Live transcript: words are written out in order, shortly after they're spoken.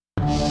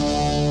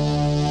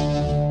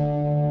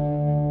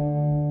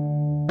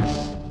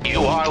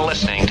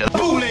listening to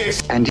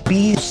Bootlegs and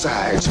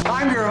B-Sides.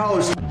 I'm your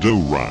host. Do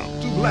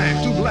round. Too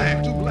black, too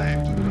black, too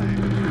black, too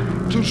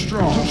black. Too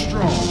strong, too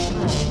strong.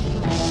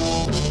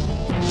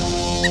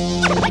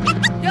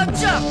 Yo,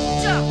 jump.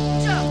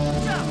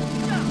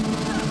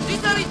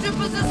 These dirty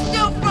drippers are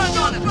still front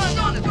on it.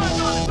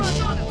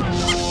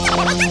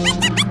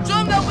 Show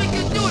them that we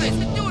can do this.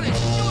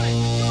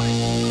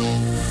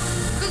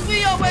 Cause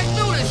we always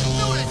do this.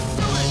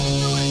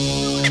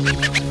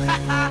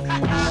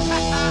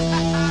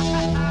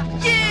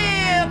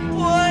 Yeah,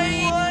 boy.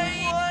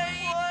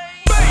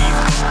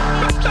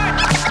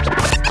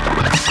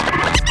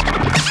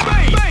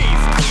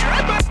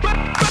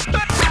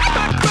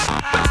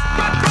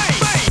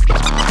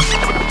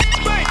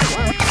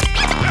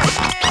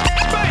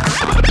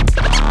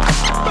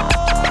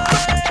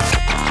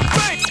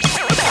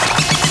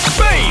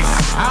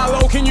 How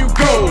low can you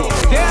go?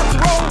 Death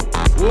row?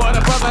 What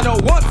a brother know.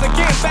 Once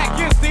again, back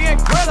is the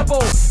incredible.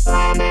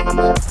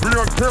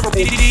 The incredible.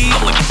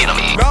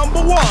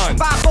 Number one.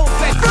 5-0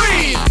 said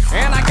freeze.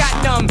 And I got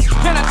numb.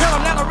 Can I tell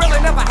them that I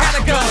really never had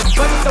a gun?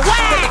 But it's the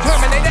way the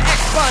Terminator X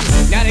fun.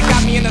 Now they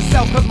got me in the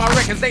cell cause my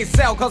records they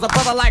sell. Cause a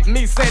brother like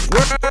me said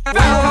I'm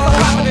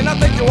rapping and I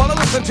think you wanna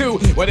listen to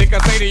what it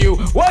can say to you.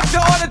 What you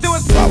ought to do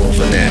is follow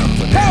for them.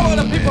 Tell what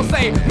the people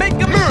say. Make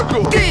a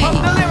miracle.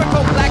 From the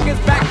lyrical black is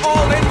back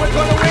all in. We're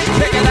gonna win.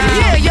 Check it out.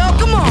 Yeah, yo,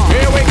 come on.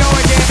 Here we go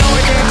again.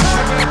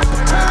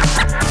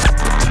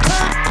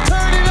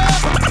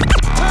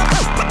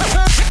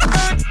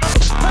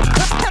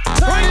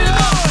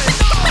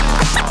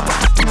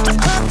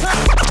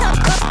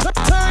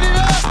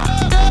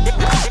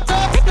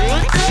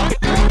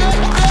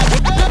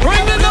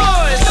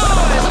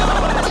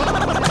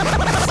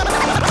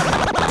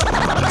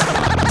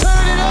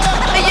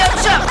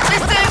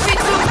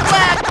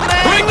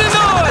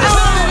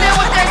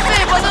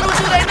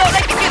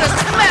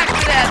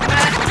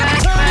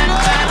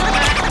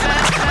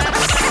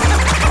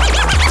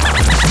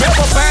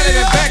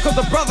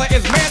 The brother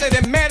is madder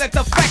than mad at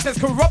the fact that's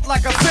corrupt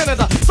like a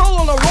senator.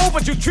 Soul on the road,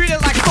 but you treat it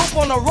like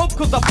soap on a rope.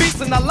 Cause the beats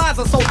and the lines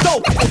are so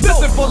dope.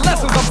 Listen for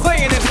lessons I'm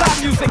playing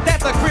inside music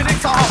that the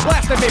critics are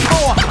blasting me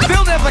for.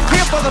 Still never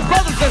care for the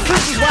brothers and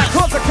sisters. Why?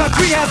 Cause the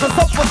country has us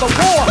up for the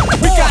war.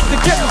 We got to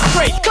get them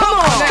straight. Come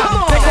on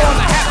now, they're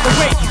gonna have to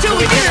wait till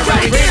we get it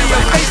right. Radio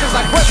stations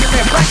like question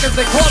and black as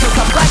they call us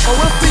a black, but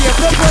we'll see if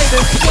they'll play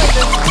this.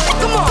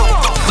 Come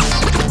on.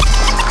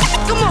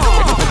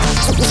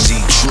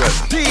 Z-Trip.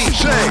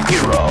 DJ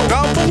Hero.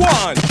 Number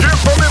one. Get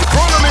from in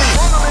front of me.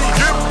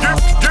 Get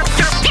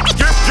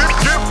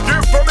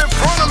from in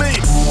front of me.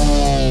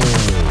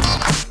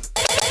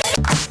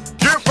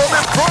 Get from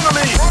in front of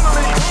me.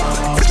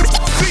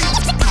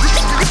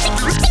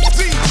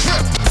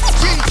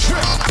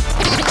 Z-Trip.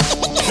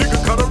 You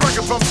can cut a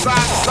record from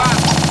side to side.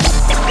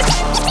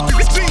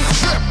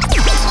 Z-Trip.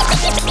 You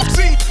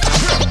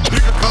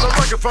can cut a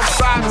record from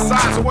side to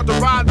side. So what the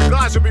ride the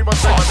glass should be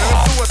much bigger than a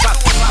suicide.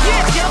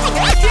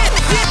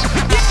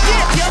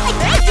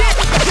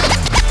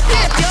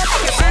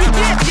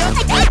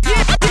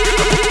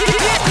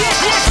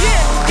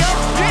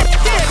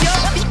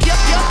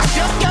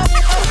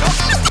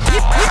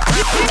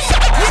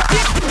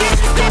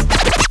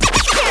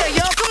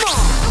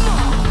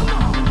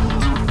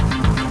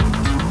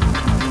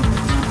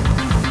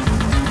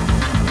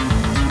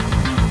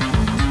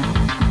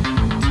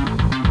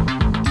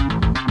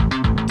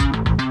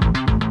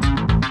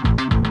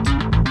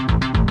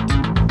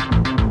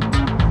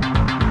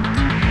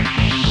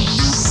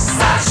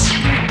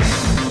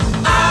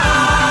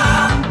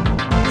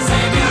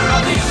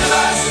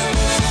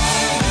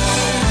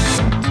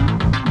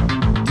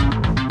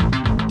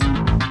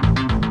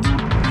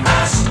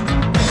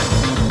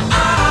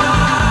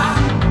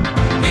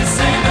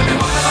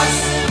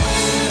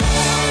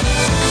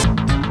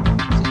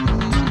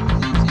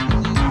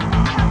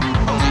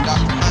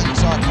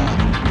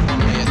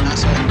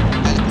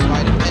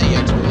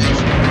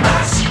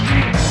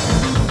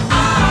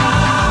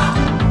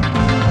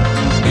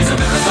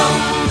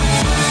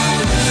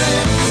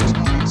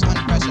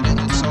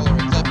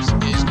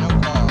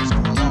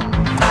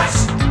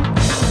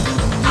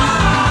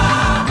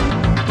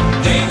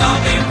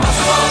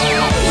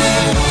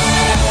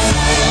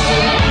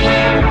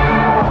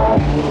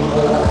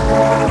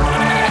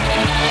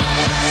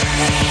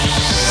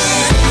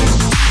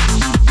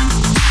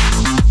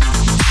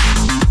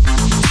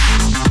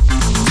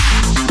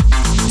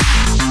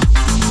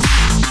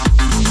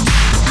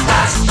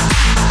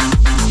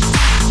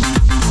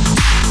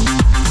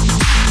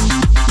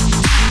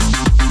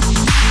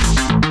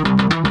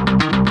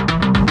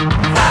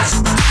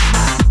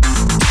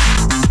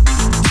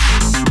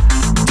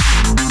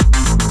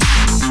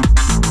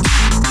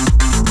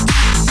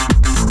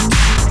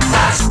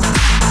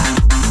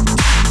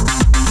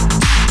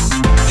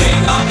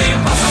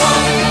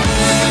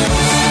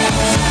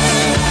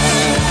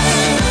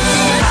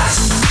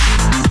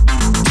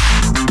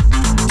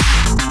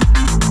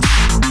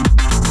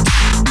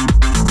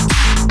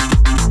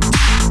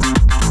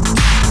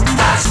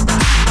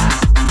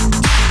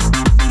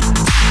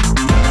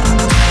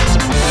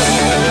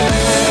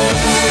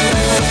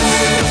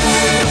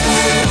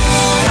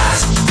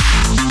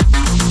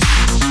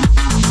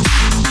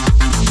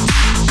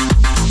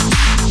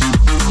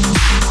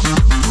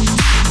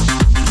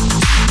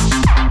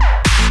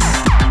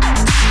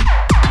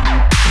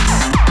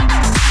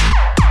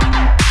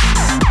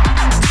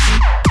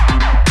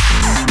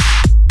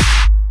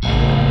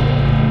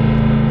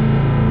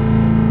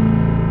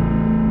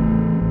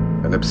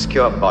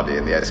 obscure body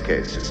in the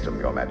A.Skillz system,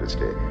 Your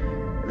Majesty.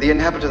 The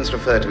inhabitants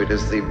refer to it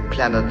as the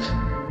planet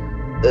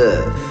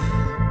Earth.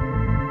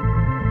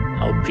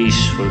 How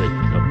peaceful it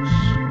looks.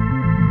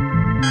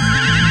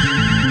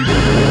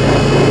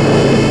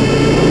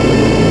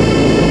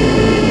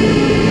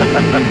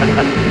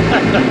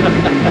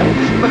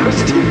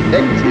 Most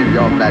effective,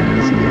 Your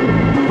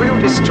Majesty. Will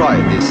you destroy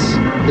this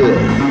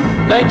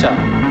Earth? Later.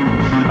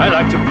 I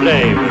like to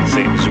play with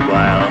things a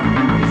while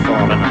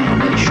before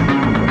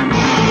annihilation.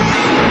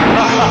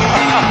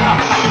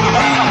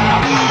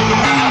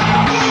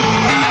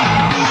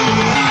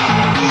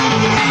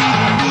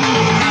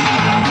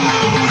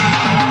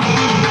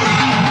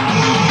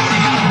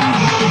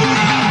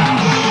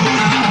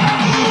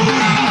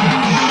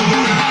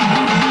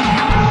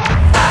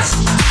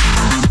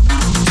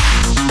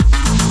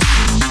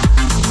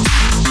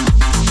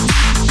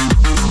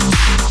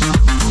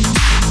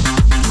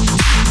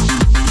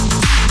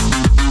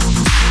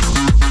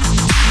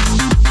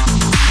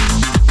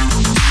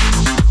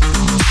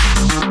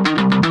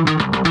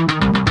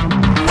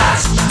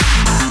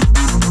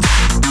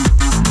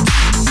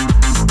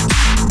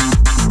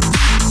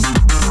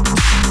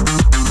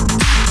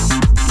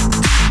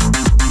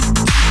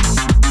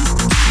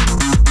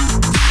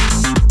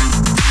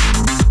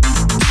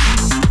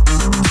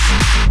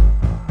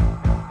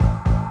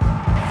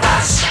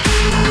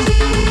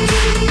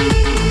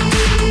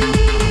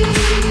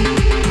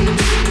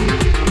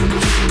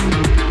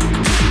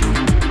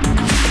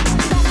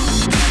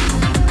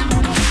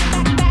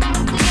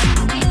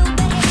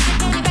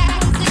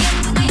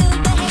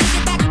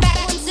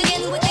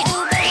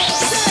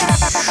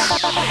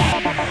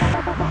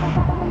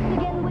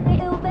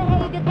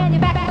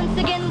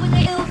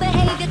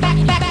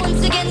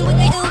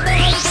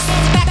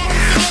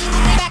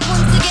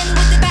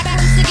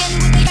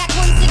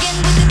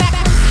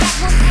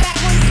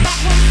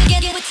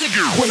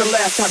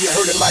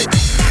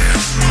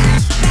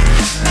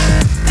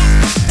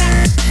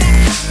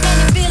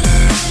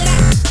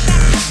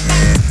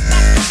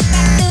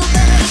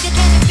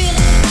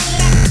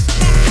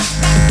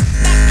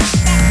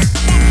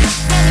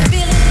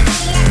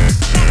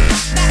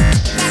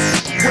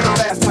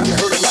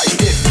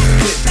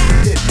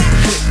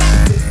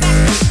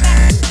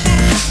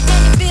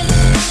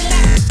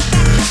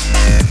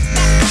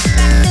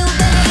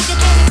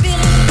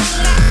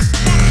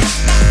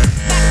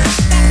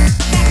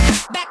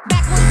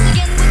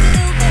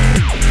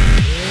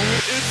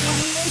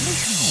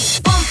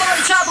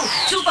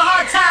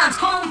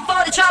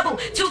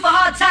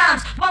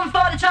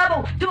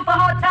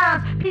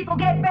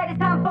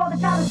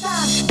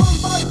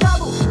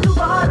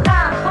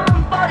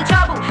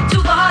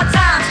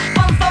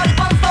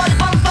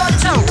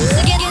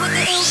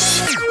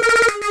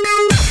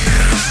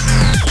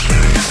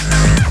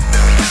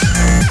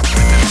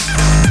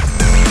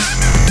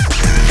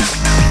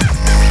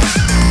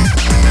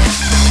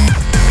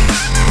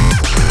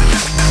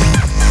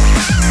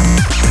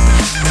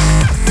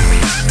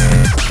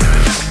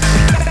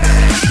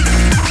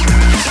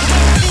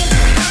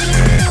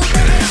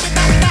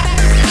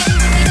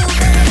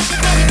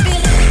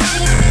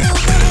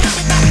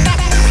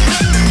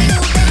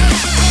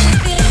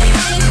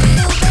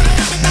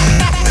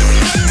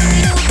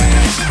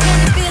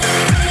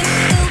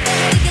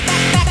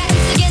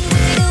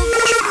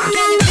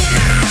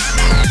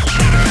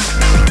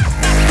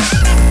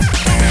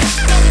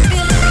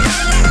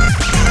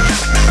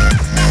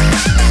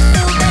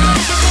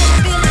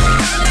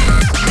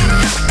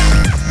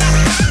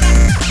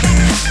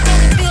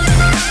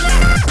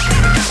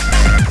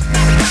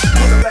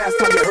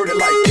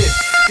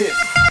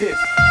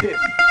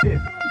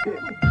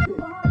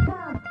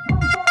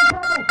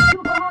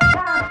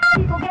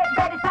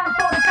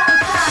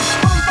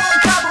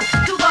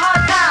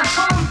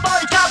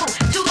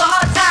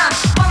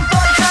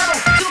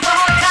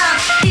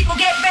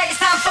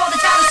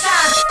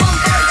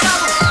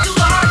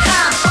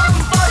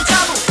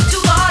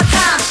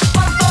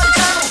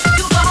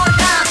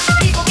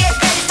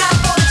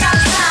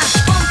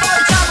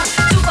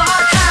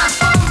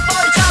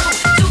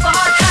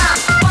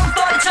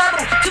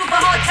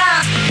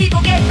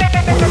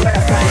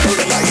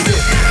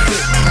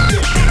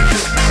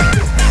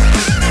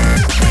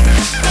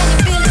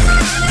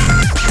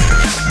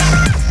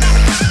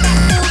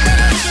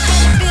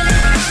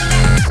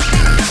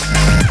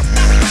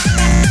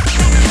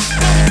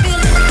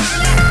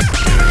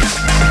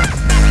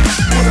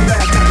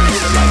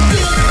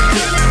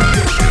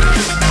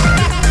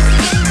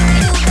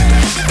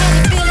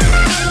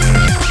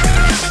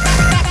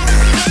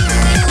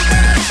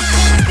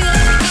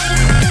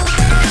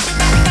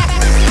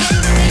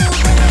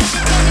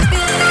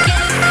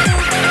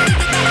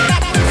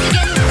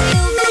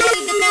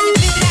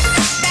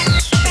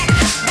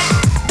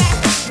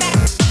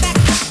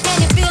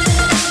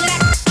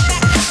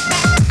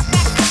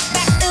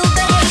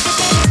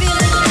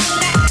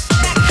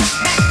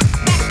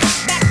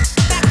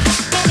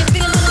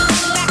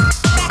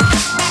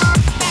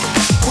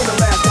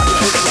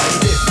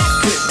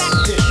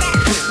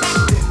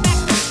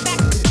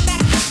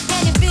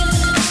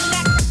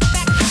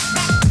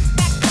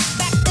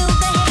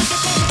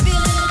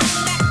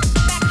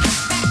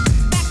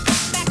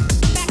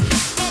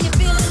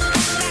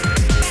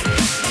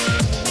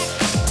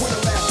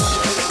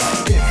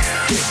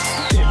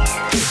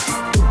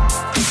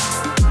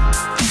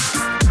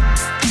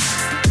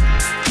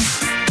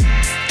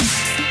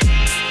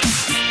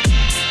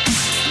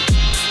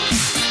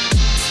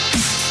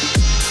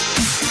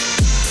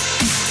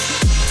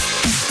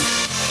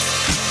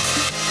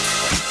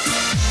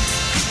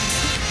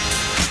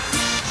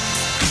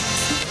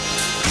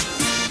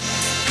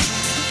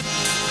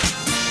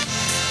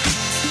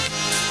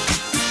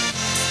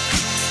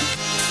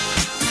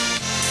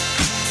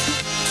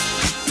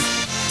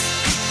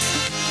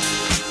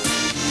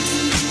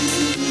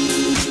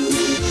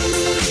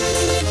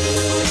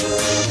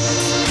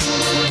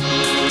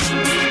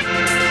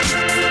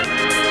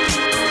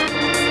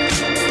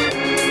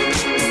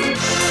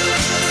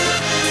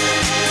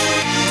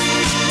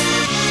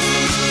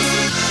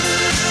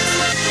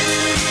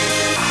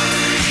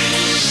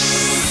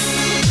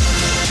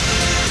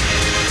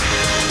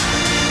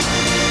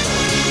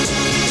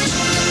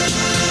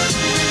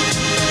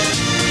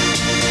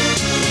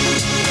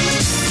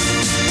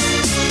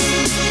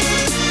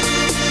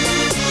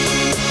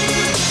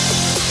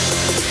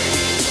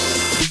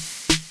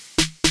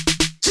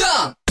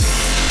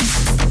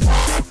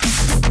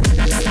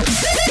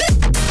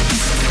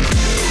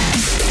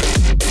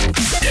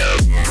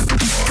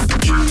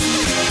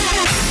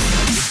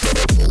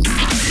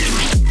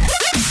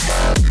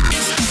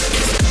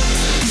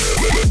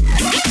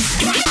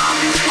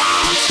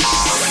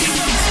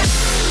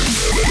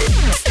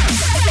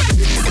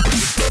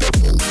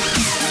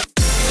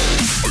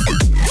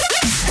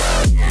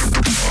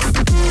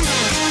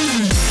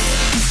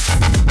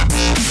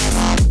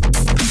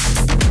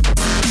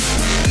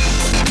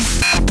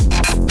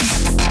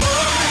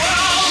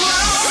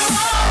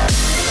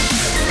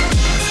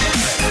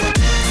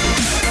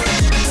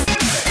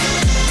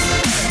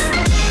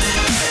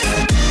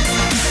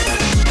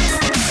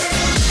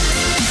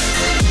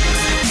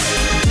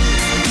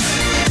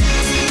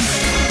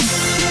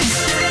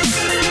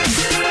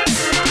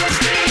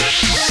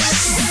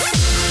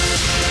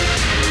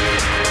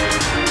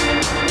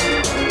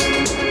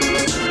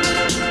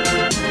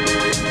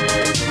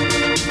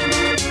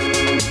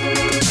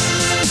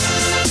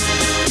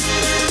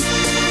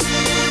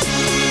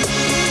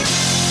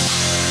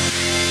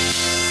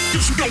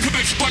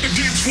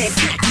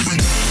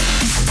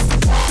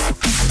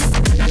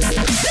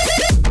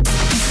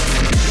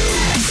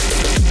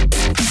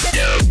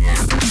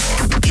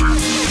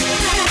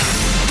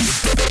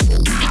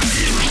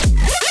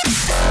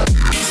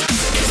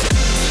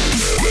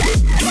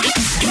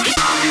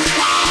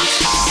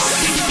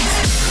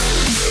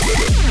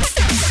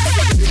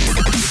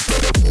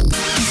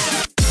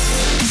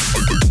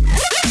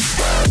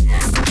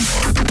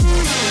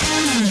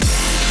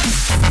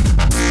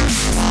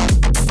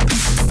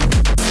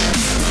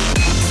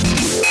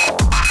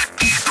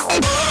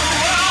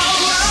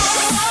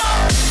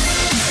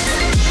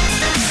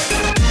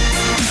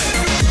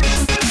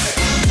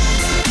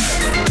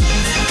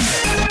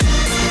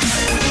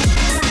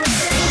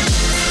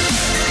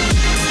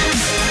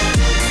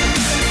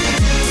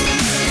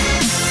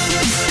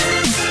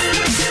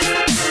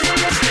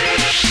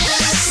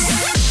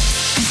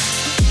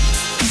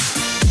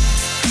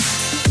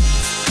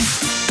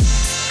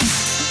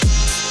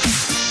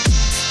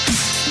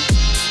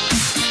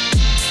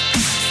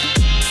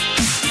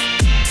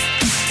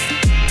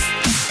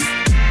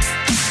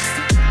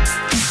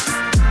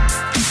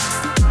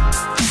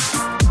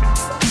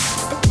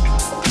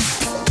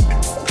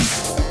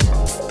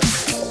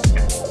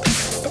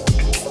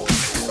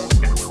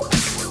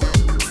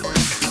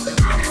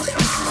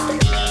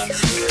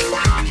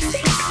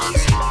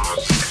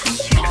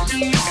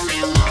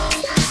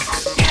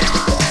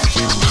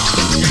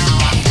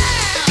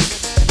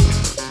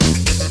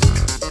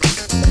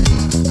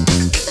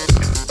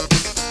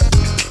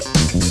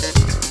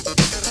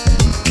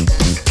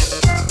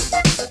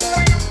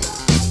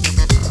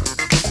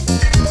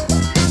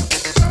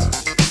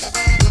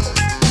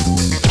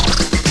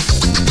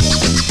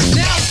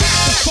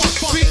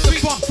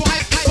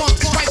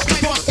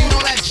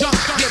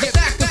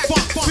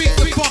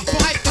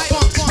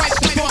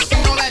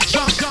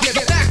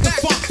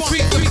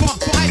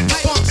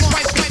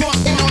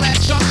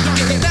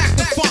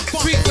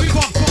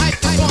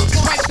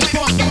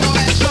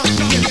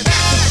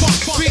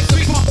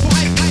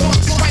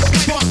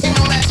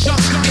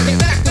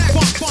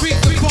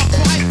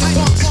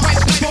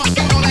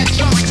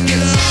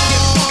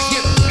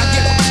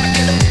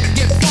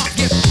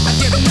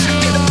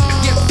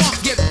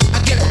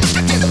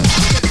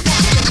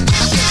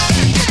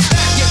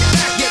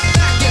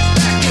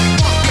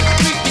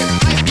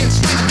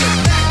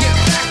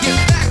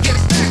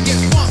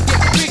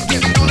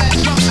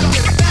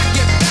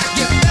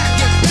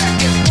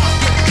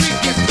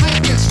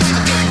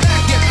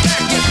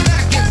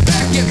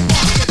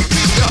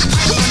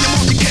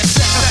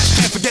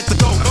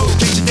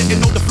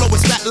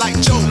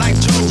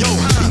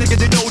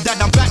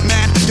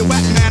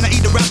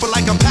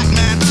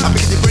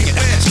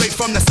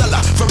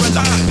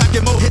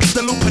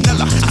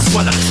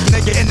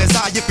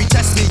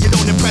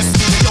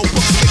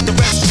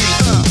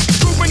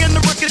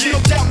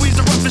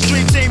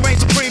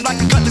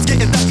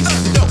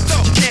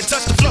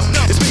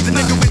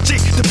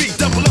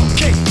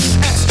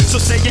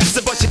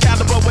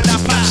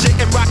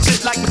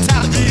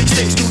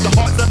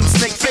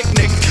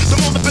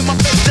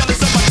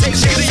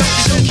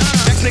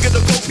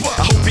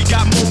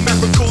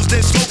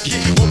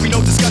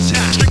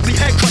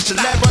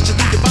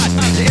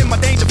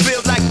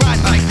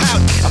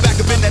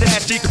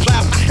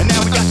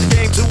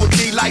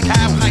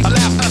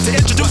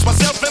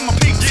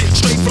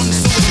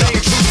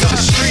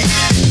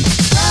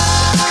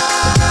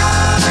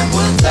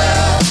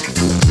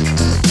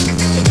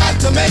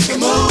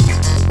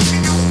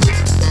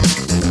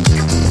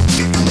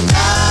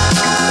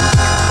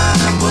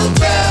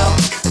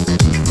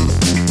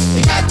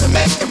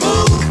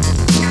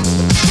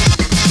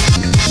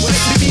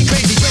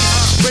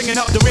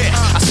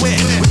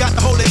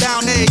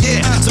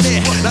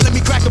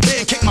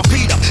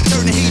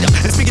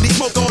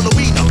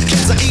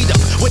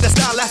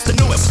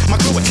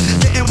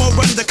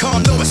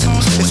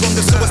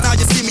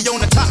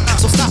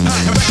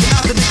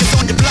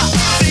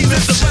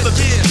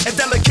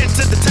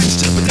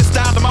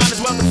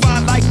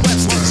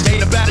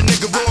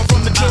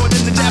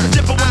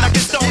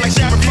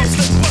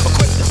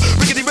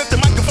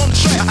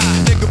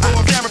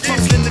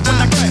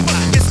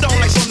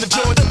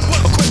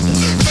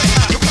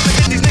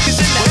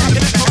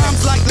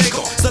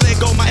 So they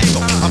go my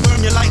ego.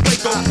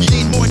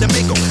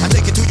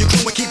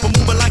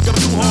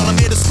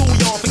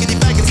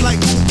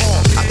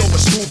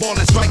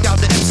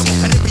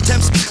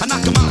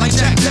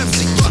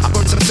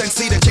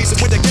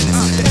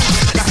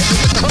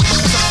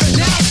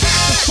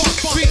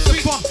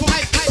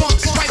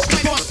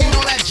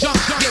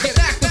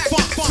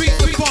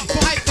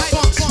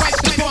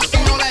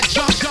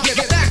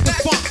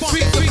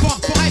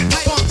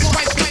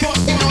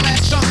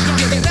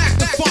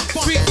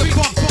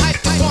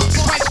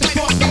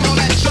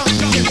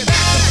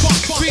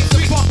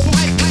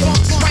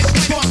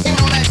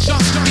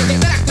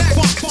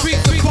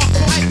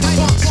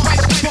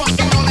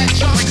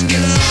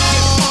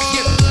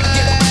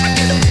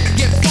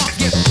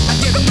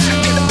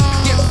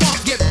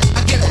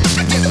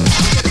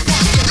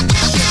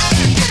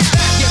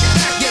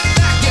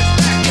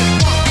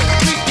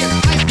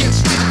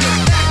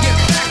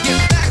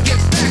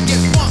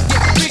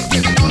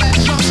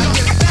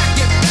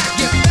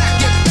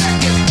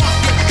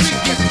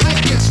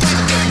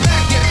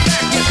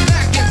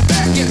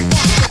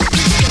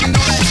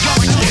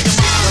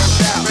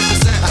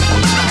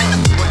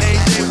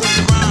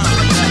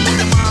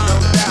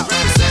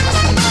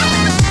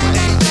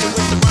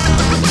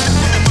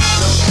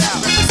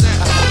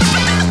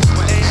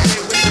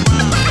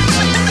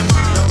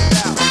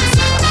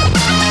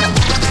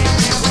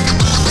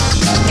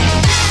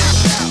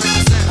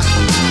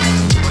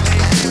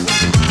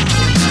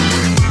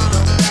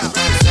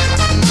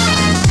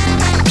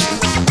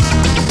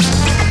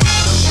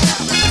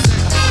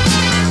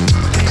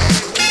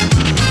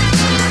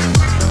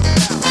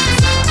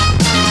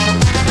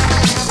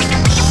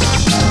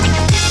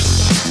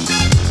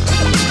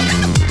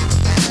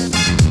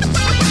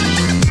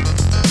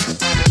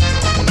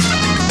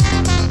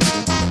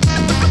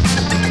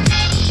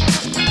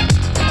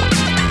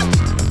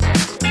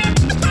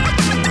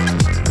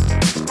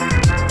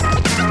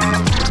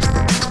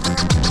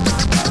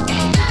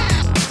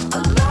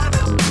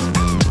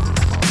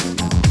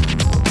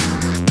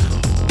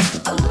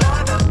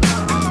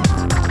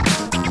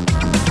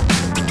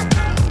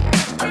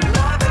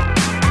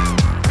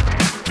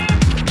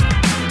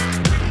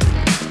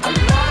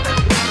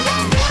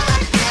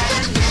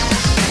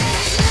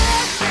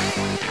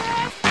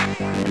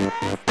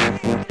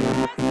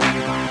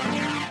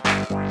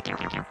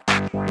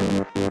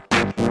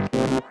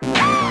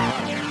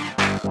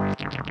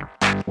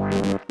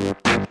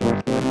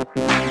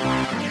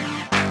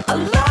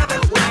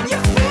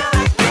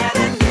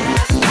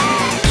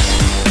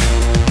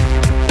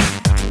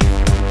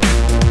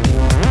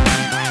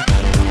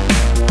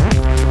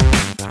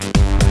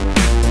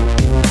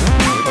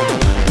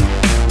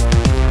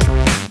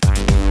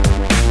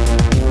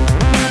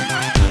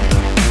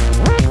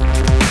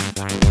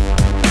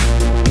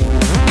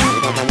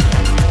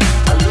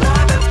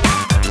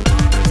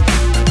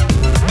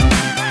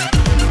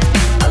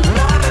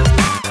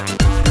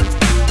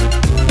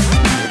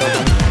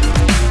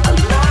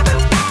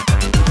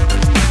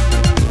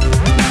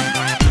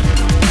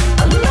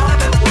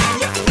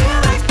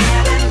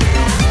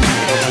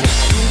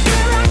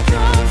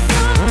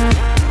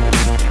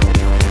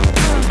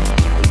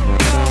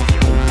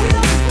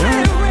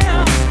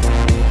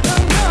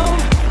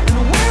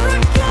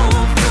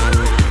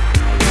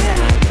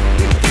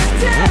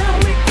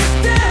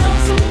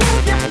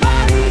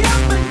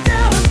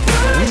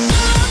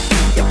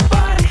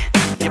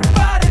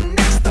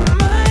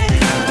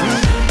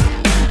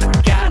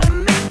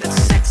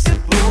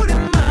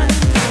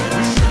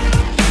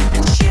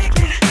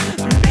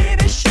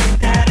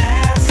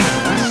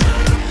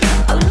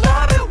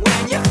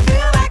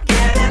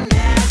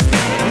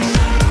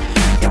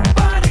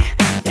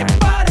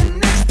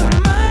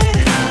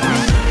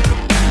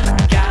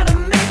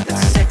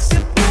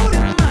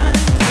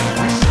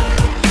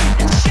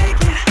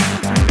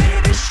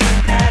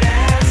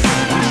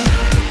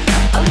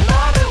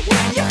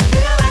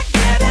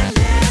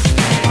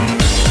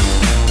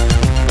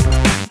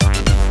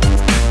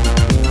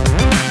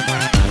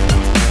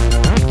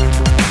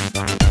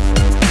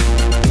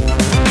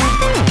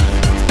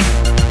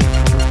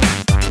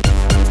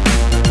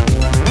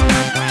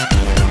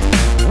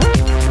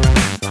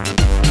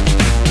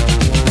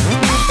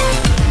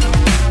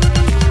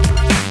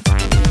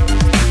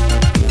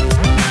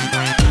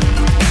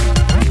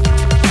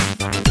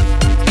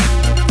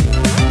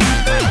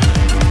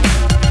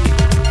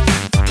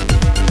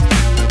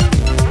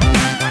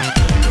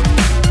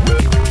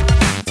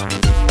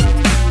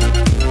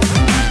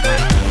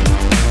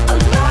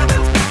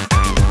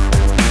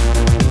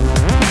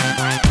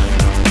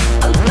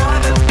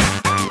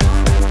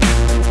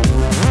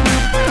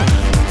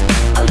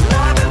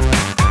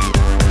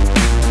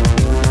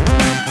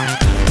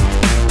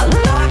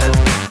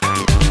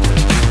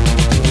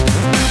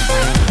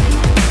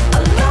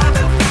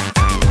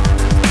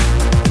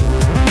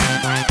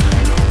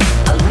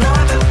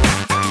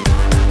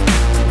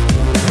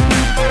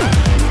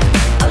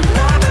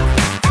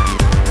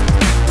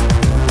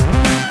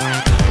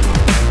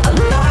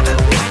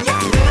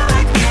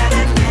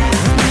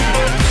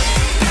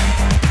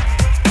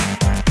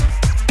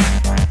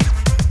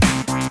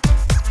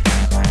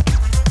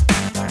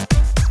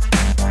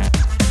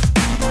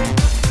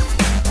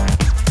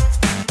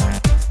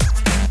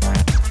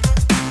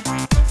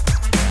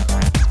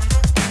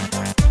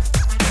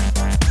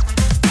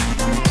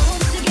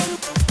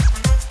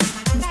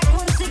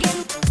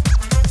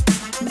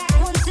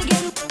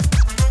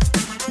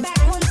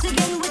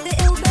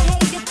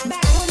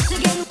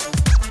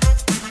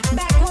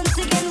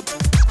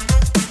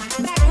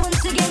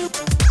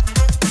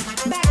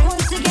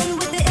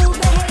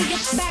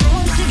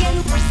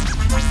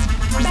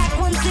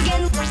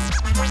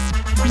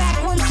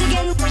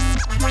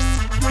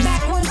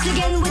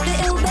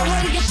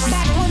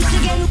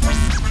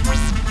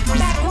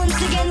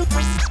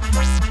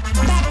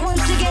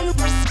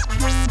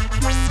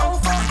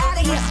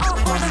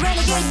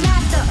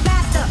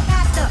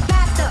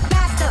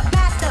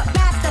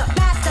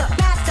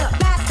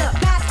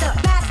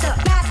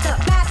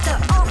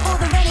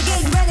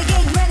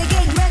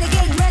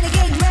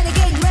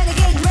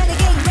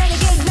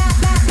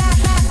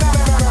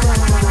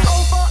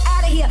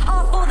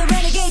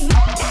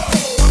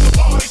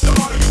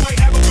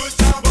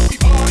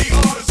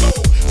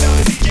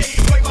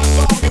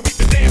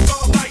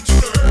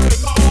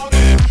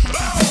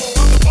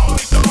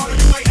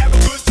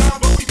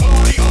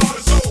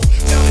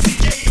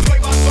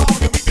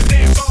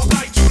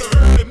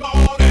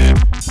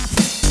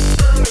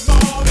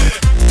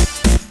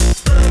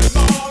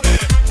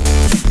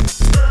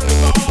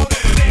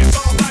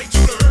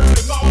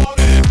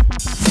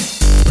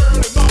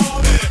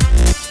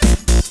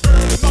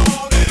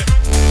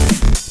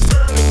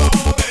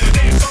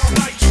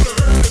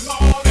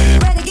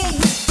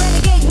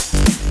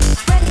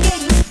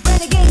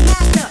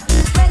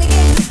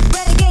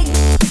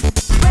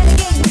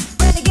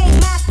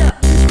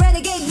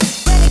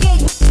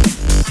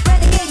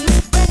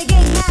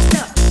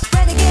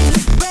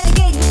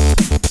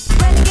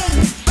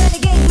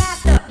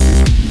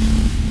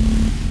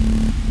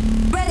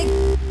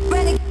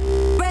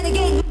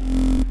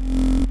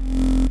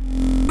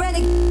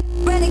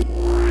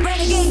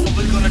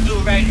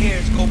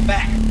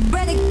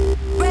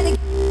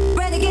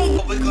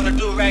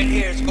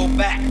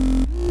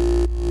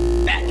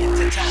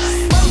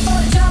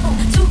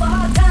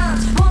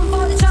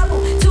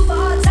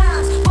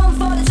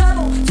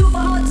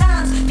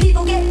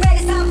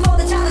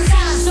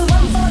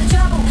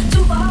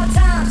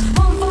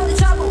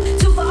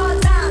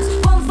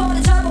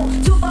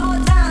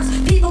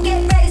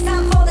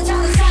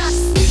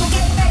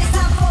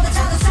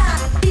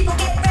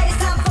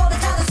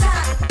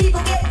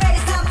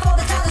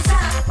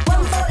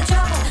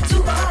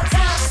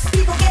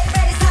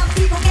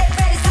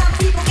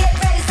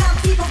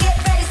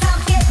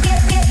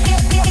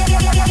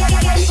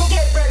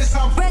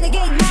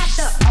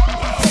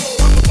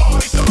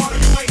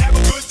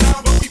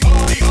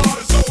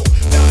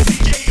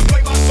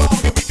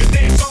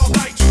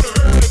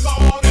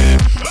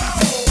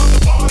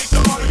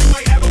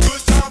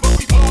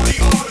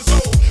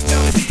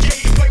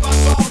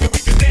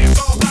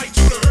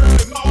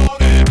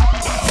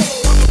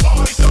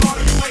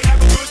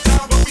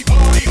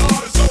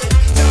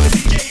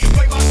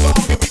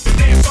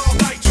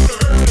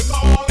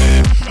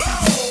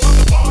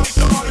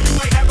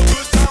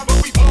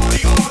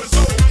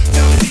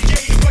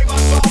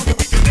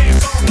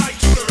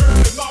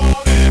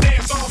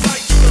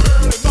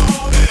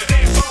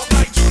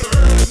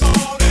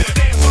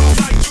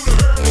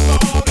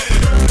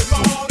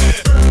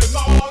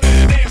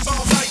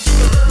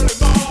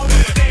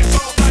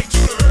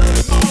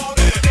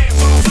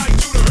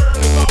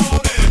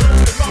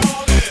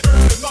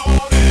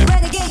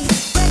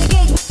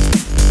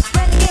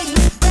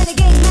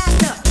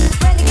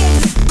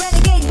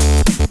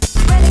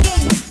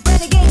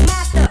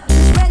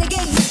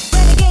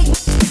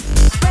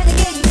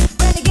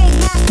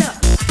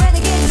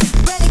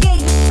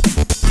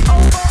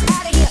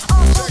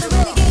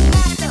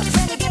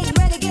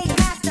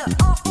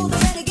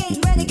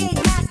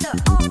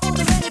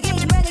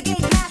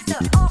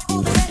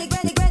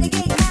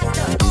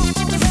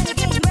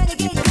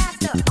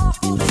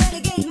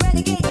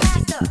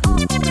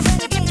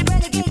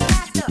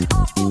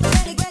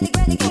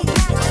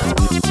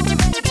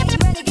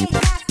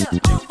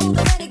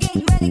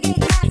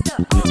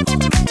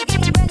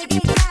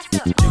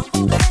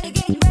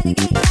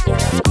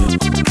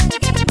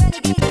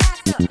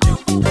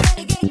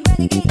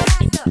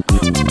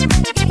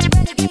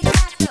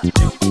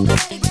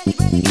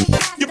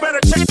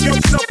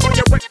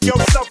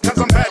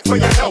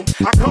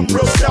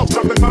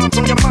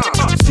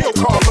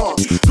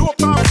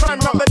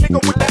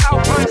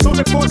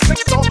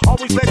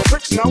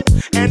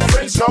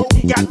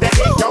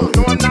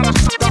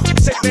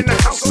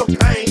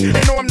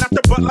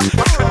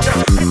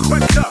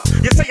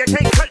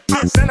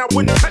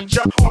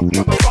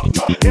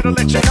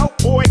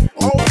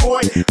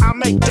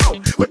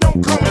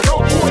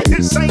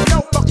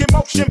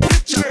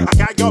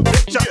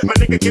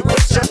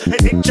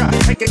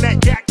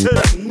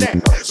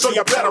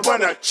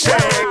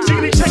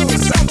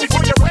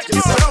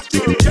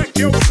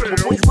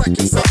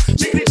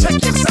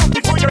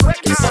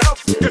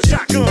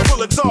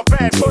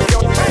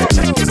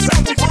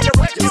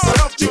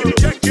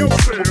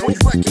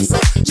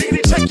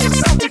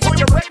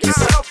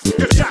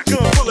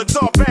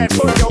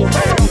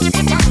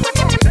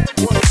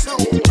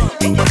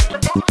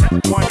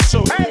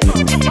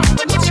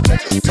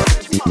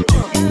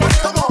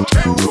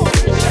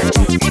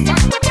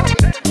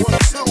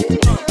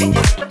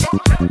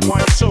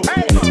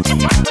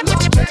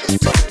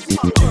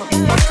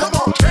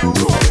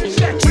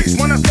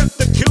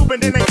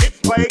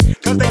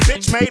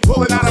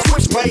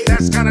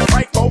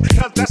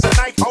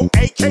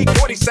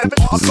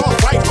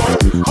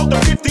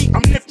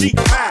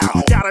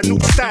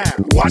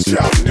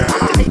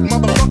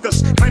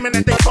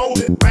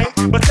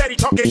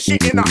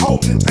 Shit in the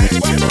holding tank.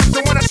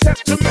 When I step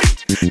to me.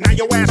 Now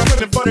your ass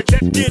living for the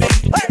jet ditty.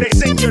 They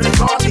sing you're the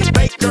Carly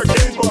Baker,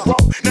 Denver Bro.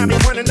 Now they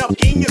running up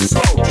in your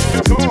slow.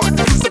 You're gone,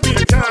 used to be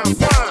the time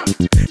fine.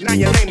 Now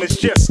your name is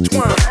just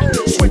Twine.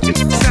 Switching,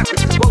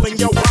 snapping, rolling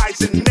your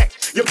eyes and neck.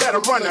 You better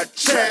run a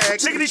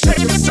check. Chickity shake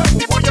yourself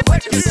before you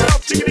wreck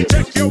yourself. Chickity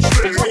check your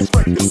shit before you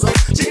wreck yourself.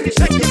 Chickity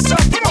check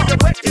yourself before you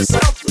wreck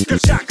yourself.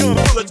 Cause shotgun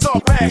bullets all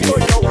back for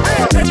your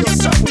head. Check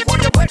yourself before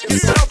you wreck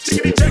yourself.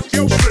 Chickity check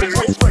your shit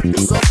before you wreck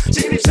yourself.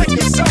 Chickity check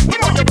yourself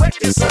before you wreck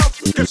yourself.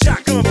 Cause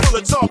shotgun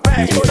bullets all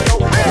back for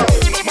your head.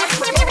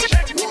 Microphone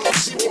check.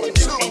 1,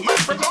 2.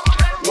 Microphone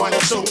check. 1,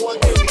 2.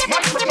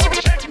 Microphone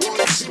check. 1,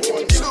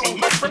 2.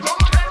 Microphone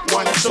check.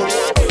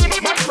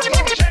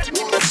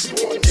 1, 2.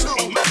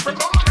 Microphone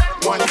check.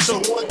 1,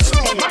 2.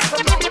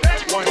 Microphone check.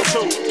 1, 2. 1,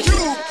 2. You,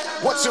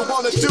 what you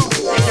wanna do?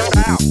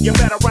 You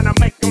better run a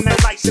make on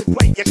that license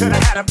plate. You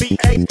could've had a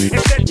V8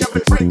 instead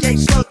jumping Frank K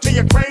slug to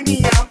your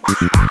cranium.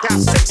 I got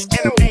 6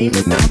 and I'm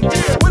aiming them.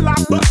 Will I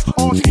bust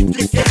on if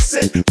you guess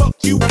it? Fuck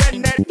you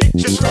and that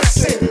bitch you're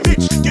stressing.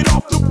 Bitch, get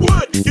off the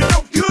wood, you're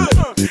no good.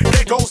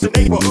 There goes the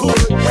neighborhood.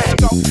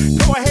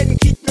 Go ahead and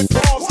keep your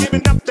claws,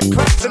 giving up the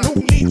claps and who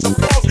needs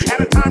applause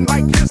at a time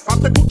like this? Pop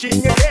the Gucci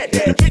in your head.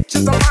 The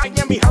bitches of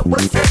Miami, her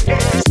birthday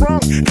head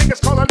sprung.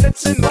 Niggas call her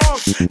lips and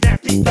lungs.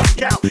 That beat the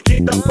out,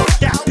 get the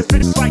fuck out. Cause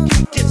bitches like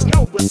you gets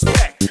no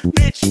respect.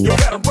 Bitch, you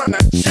better run a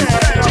check.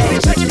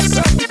 Chickity check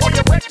yourself before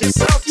you wreck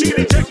yourself.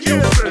 Chickity check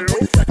yourself.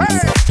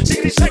 Hey,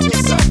 chickity check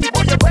yourself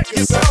before you wreck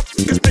yourself.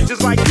 Cause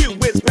bitches like you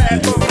is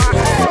bad for my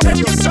head. Check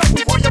yourself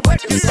before you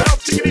wreck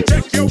yourself. Chickity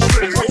check yourself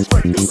before you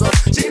wreck yourself.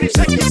 Chickity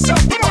check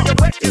yourself before you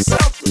wreck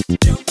yourself.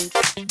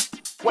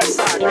 West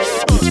side,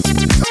 come on.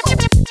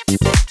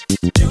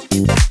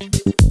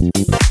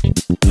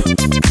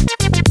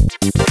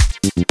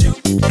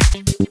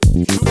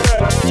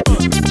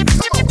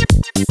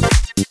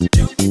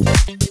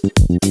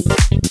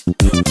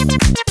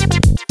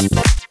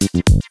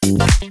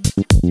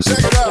 Check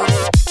it out.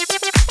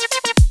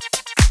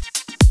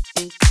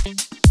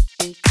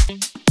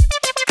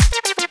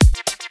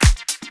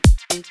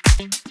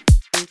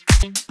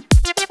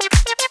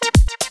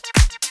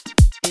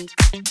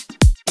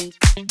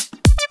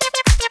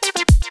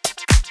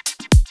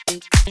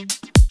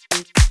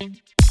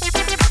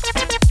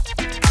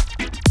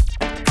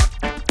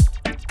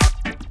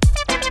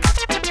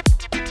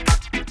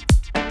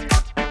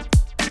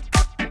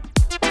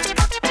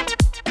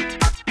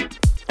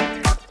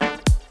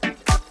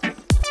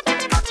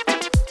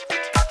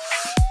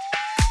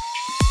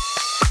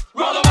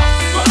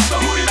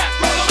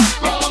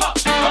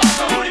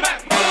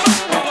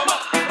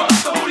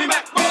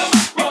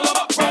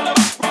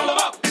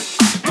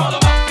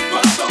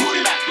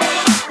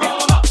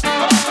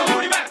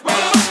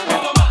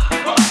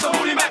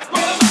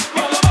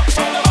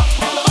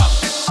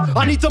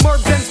 I need some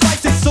herbs and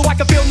spices so I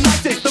can feel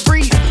nicest. The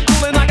breeze,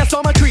 cooling like a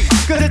summer tree.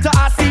 Cause it's a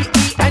ICE,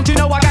 and you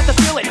know I got to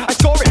feel it. I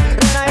score it,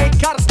 and I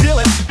ain't gotta steal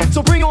it.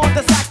 So bring on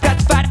the sack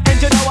that's fat,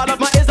 and you know I love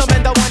my ism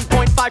and the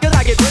 1.5, cause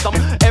I get rhythm.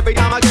 Every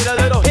time I get a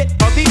little hit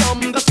of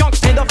the skunk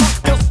and the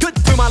funk feels good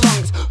through my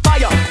lungs.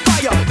 Fire,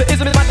 fire, the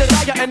ism is my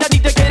desire, and I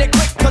need to get it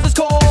quick, cause it's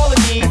calling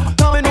me.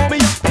 Come and roll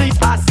me up, please,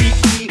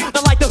 ICE.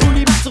 Not like the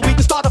hoonie back so we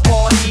can start a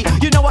party.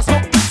 You know I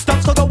smoke good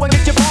stuff, so go and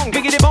get your bong.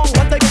 Biggity bong,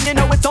 once again you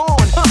know it's on.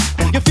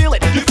 You feel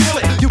it, you feel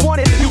it, you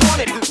want it,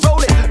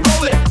 roll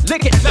it,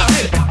 lick it, now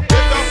hit it.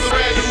 Here comes the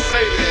brand new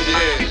flavor in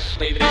your ear.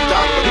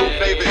 Time for new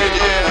flavor in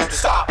your ear.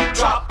 Stop,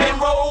 drop, and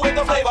roll with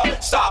the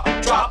flavor. Stop,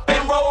 drop,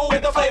 and roll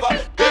with the flavor.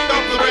 Here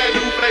comes the brand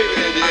new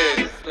flavor in your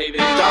ear.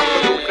 Time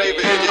for new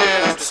flavor in your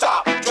ear.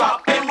 Stop, drop,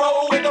 and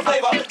roll with the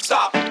flavor.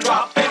 Stop,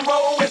 drop, and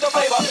roll with the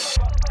flavor.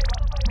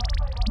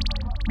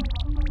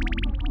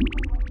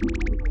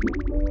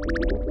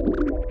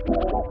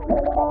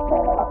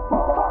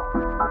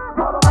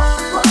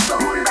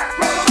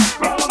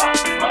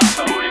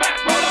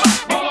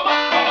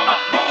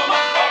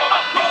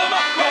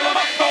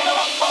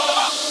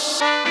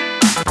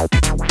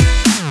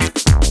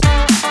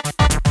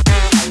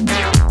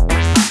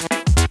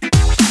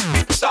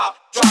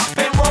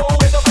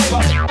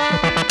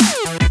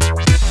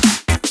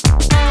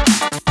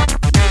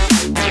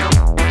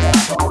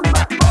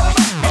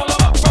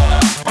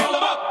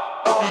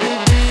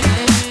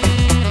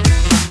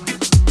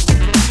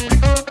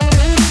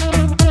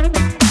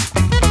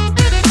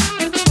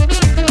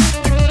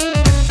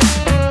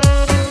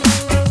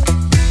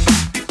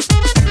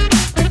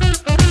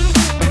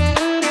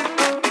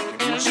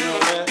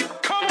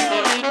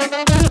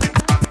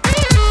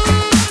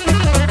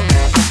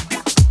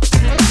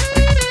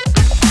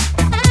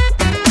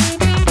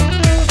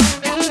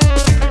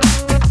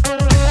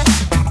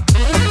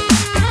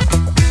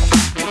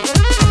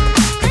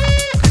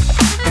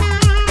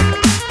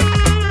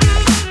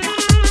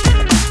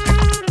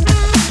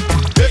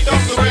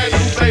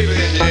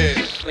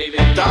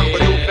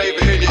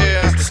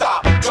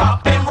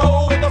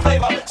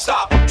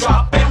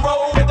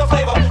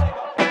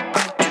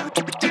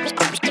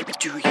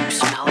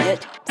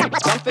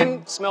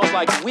 Smells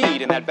like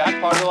weed in that back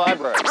part of the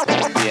library.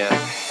 Yeah,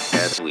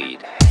 that's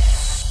weed.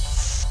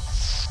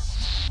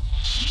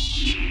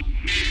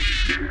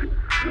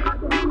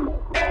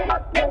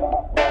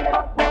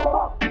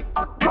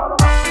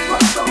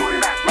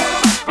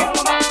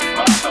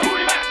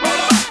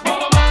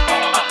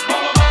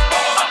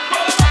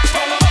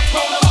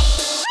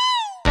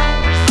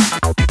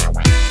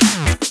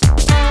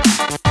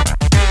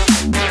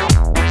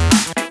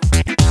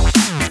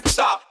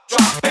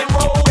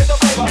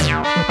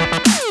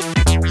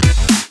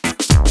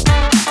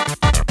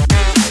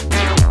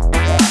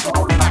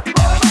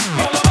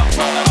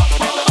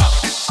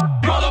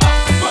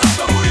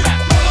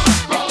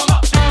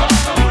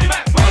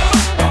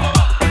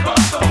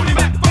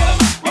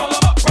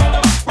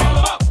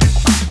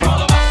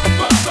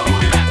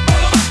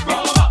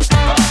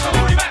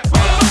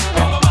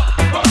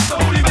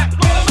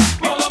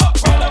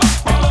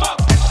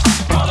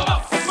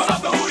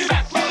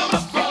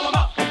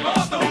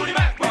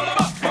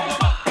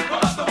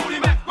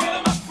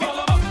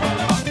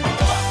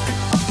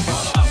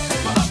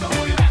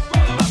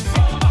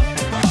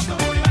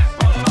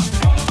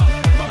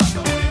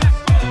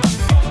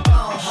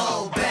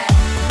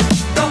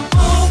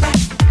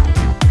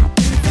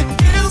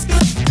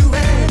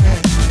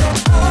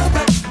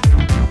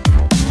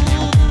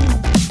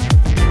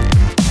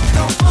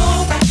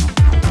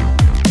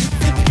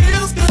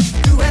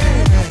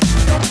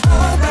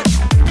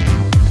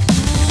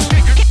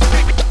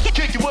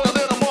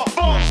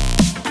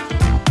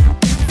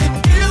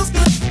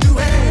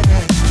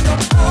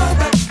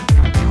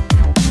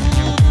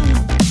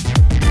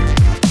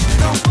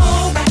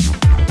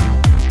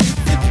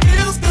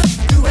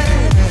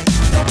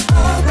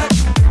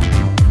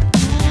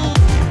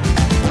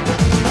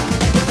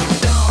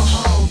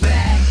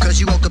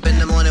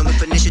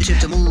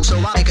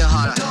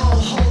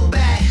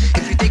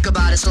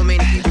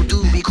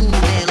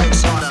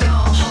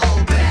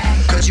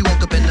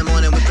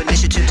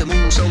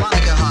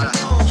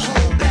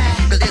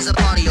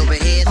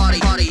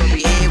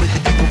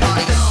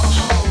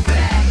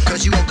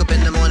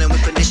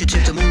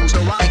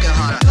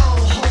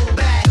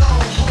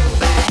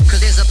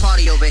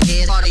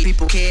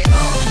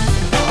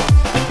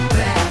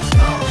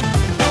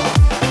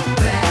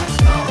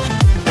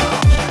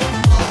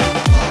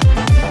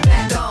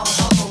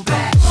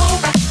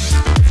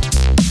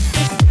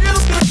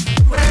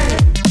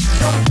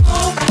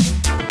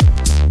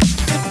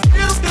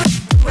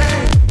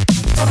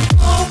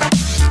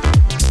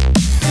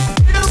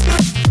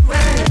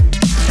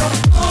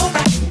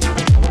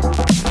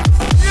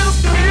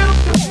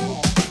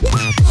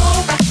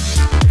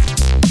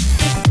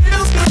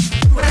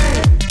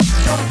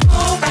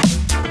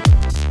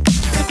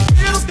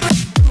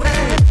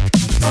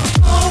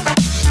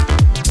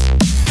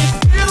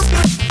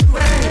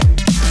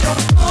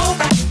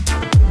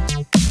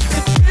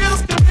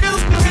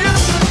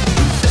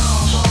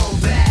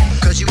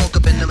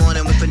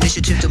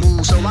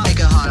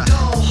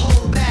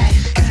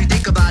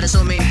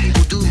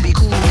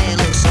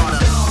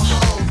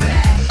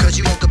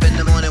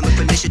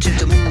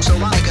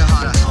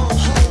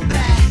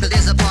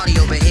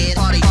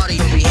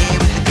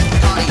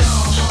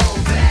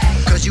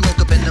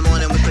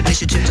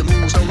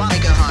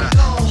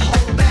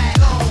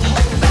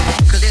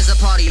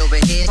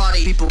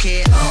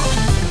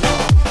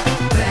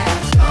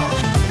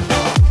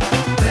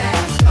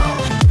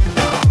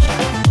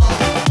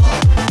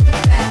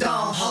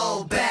 Don't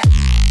hold back.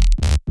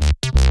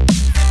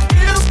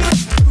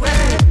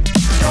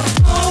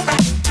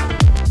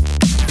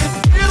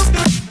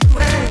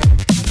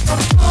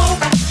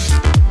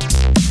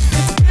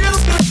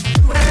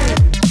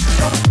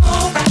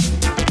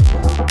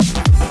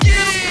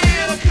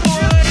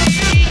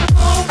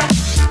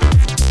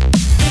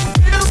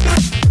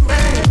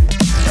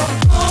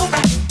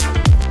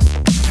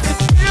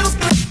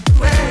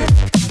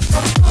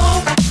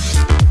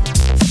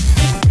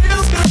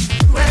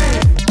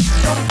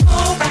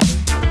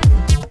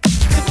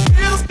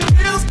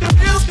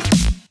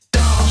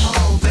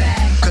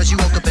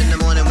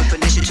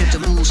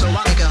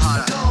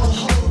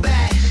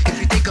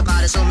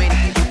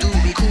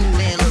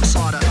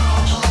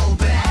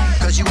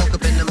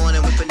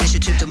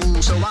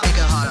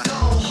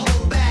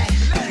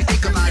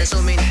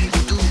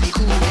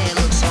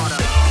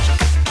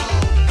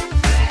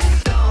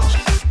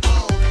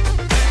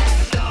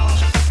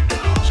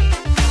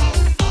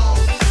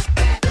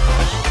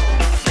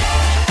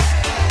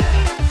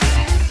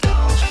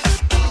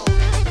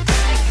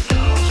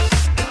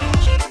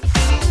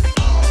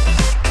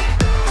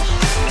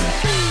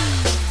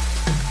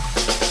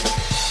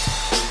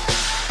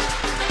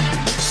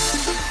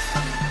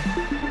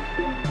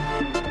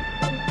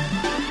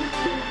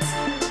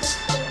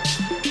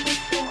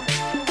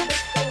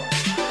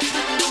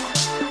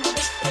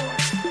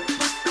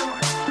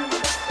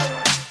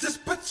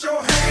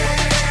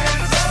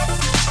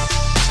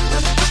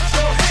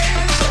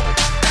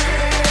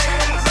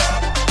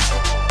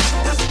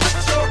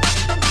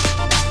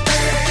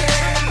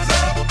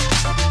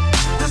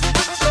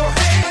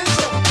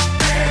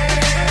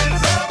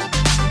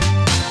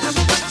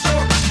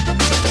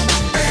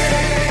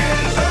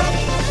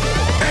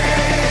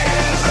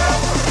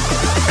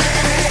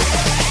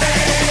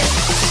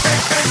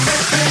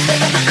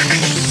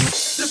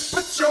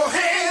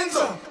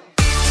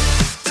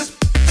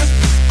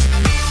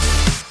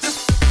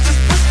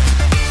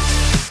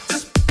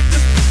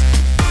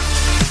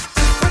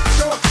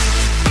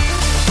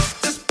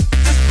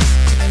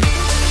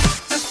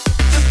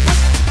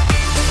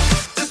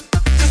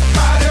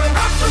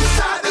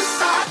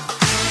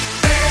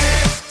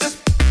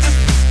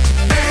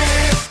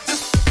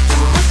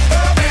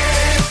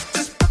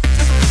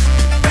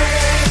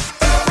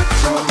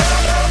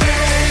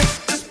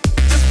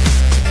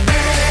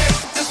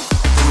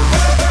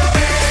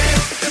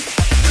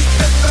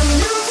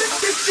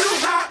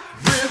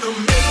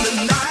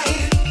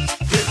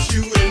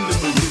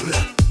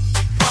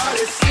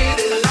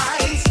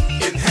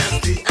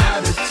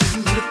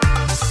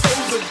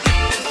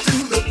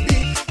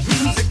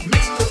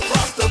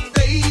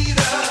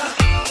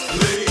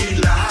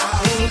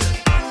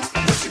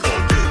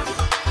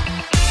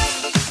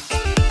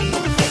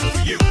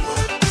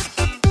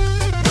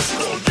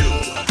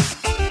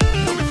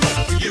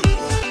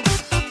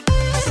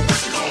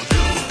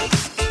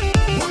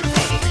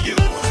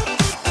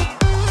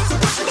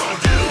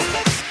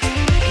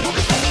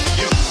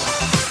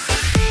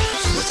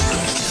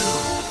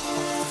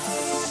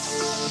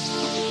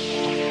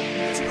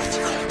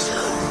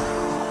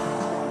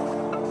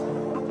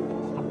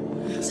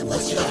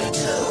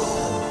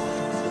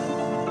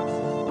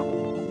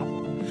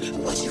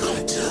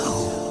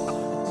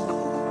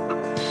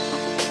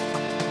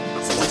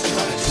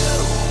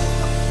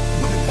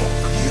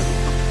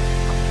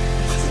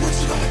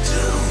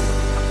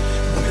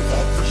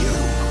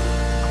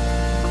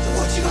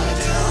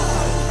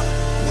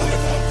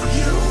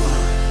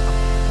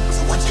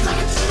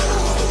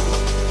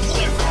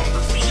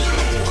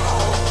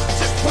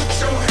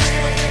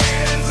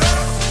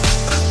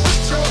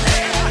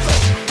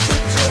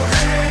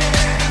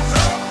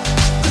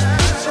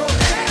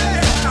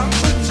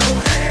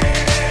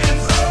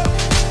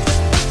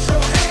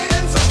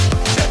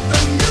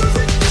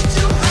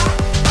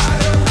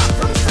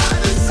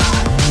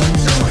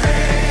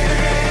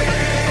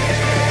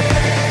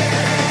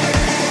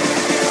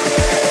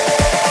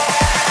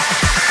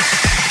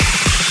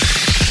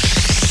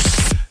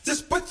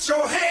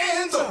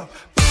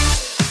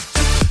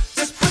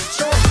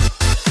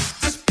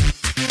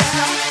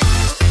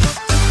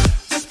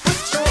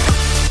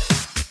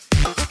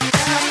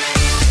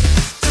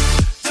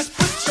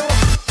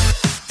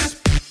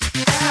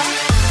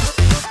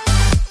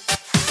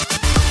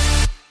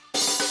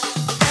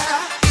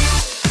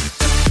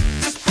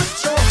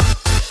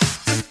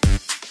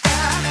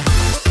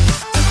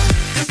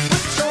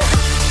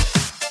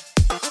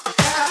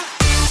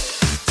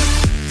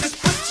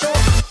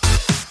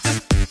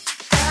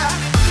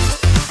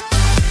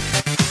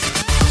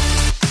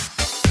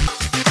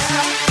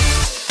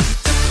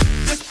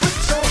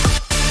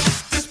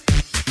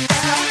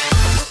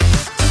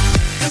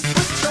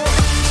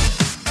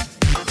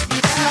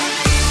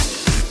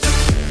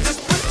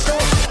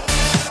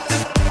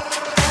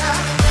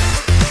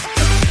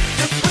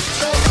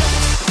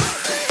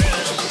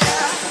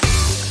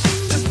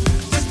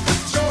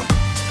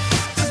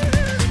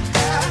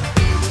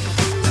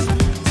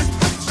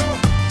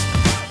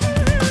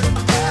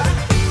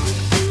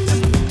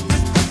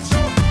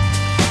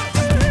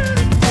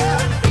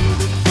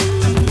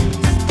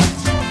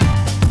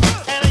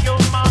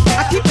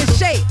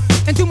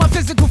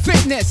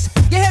 fitness.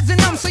 Your head's a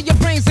numb, so your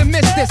brains are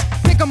miss this.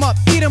 Pick 'em up,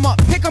 eat 'em up,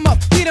 pick 'em up,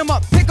 eat 'em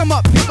up, pick 'em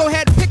up. Go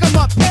ahead, pick 'em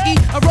up, picky.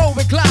 I roll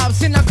with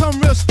gloves and I come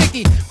real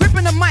sticky.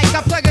 Ripping the mic,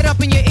 I plug it up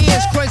in your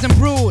ears, crazy and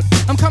brood.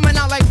 I'm coming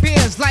out like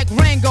beers, like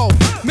Rango,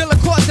 Miller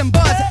Coors and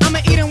Buzz. I'ma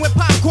eat 'em with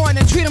popcorn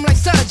and treat 'em like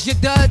suds, you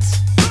duds.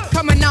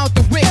 Coming out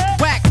the wick,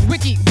 whack,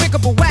 wiki,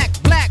 wickable whack,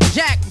 black,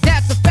 jack,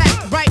 that's a fact,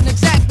 right and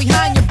exact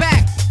behind your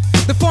back.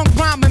 The funk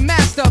rhyming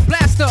master,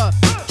 blaster,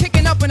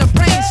 kicking up in a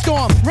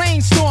brainstorm,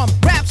 rainstorm,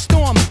 rap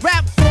storm,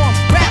 rap form,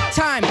 rap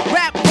time,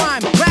 rap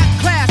rhyme, rap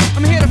class.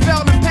 I'm here to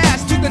fail and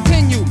pass to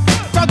continue.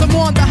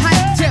 Furthermore, the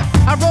hype tip,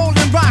 I roll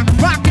and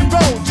rock and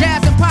roll,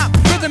 jazz and pop,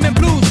 rhythm and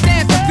blues,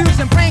 dance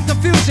confusion, brain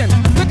confusion.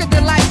 Look at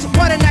the lights,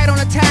 what a night on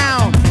the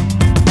town.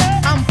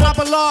 I'm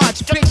Papa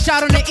Large, big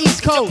shot on the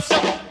East Coast.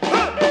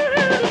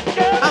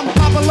 I'm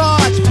Papa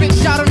Large, big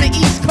shot on the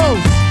East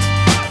Coast.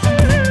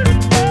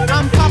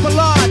 I'm Papa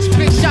Large,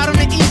 big shot on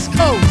the East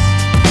Coast.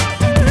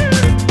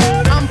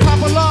 I'm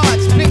Papa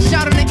Large, big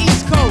shot on the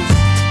East Coast.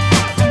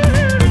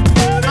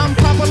 I'm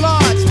Papa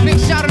Large, big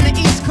shot on the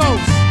East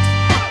Coast.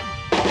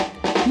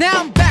 Now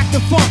I'm back to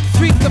funk,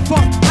 freak the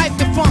funk, hype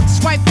the funk,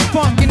 swipe the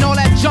funk, and all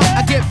that junk.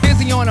 I get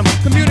busy on them,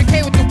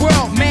 communicate with the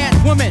world, man,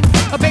 woman,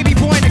 a baby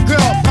boy and a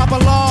girl. Papa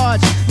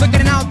Large,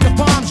 looking out the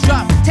bombs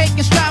drop,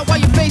 taking stride while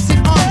you're facing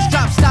arms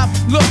drop. Stop,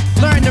 look,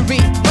 learn to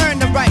read, learn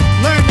to write,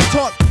 learn to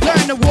talk,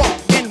 learn to walk,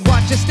 and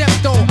watch your step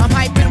though. I'm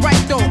hyping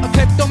right though, a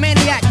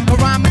kleptomaniac, a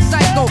rhyming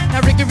psycho,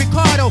 now Ricky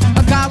Ricardo,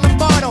 a guy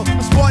Lombardo,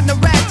 I'm sporting a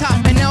rat top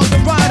and El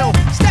Dorado.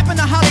 Stepping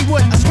to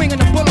Hollywood, I swing on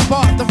the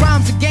boulevard. The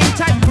rhymes are game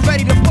type, I'm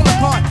ready to pull a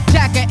card.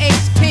 Jack or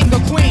ace, king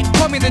or queen,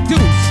 call me the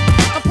deuce.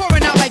 I'm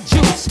pouring out like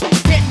juice,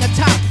 getting the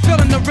top,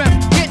 filling the rim,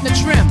 getting the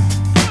trim.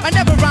 I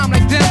never rhyme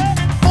like them.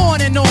 On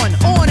and on,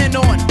 on and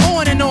on,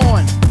 on and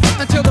on.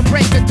 Until the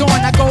break of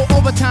dawn, I go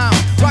overtime.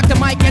 Rock the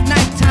mic at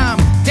nighttime.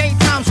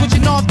 Daytime,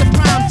 switching off the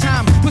prime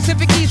time.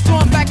 Pacific East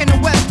from back in the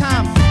West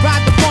time.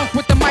 Ride the funk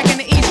with the mic in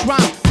the East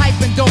rhyme. Hype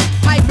and dope,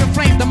 hype and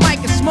flame, the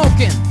mic is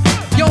smoking.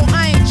 Yo,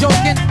 I ain't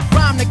joking.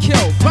 Rhyme to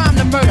kill, rhyme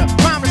to murder,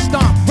 rhyme to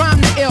stomp,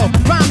 rhyme to ill,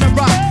 rhyme to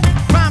rock,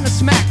 rhyme to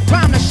smack,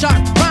 rhyme to shock,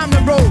 rhyme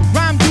to roll,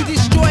 rhyme to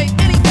destroy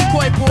any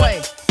decoy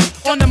boy.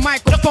 On the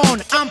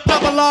microphone, I'm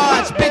Papa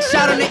Large, big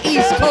shot on the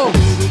East Coast.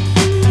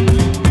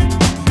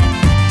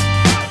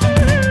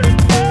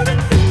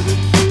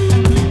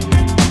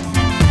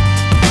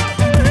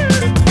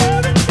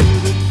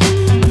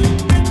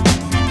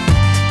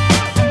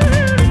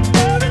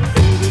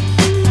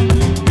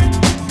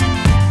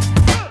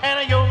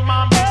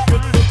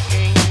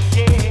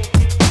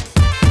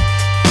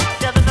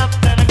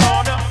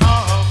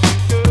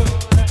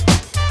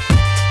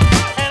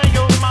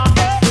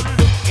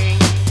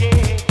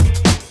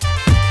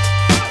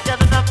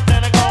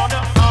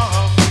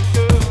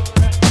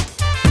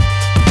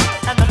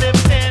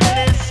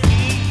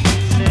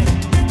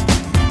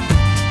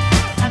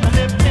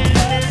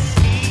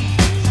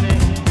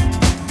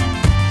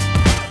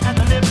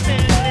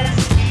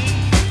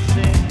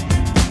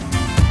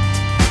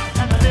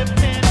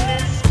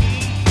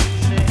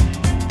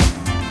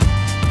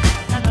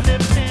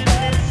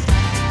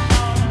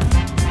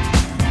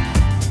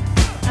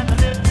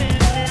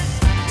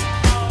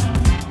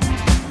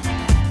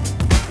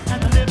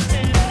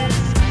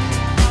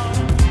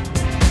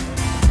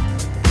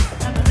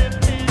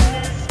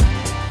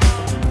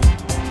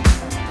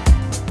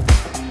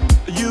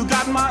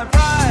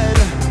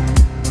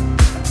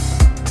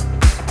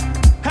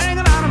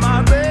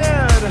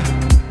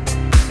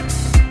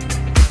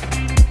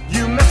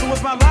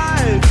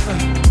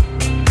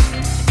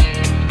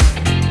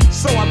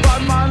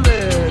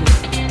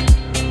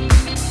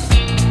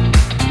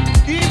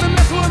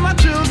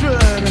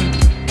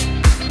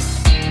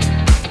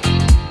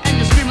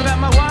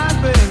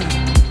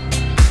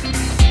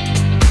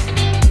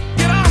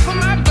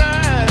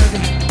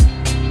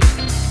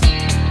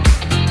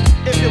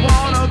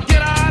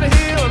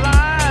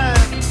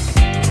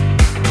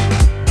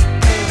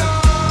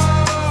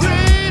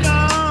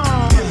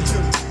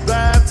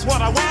 That's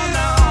what I wanna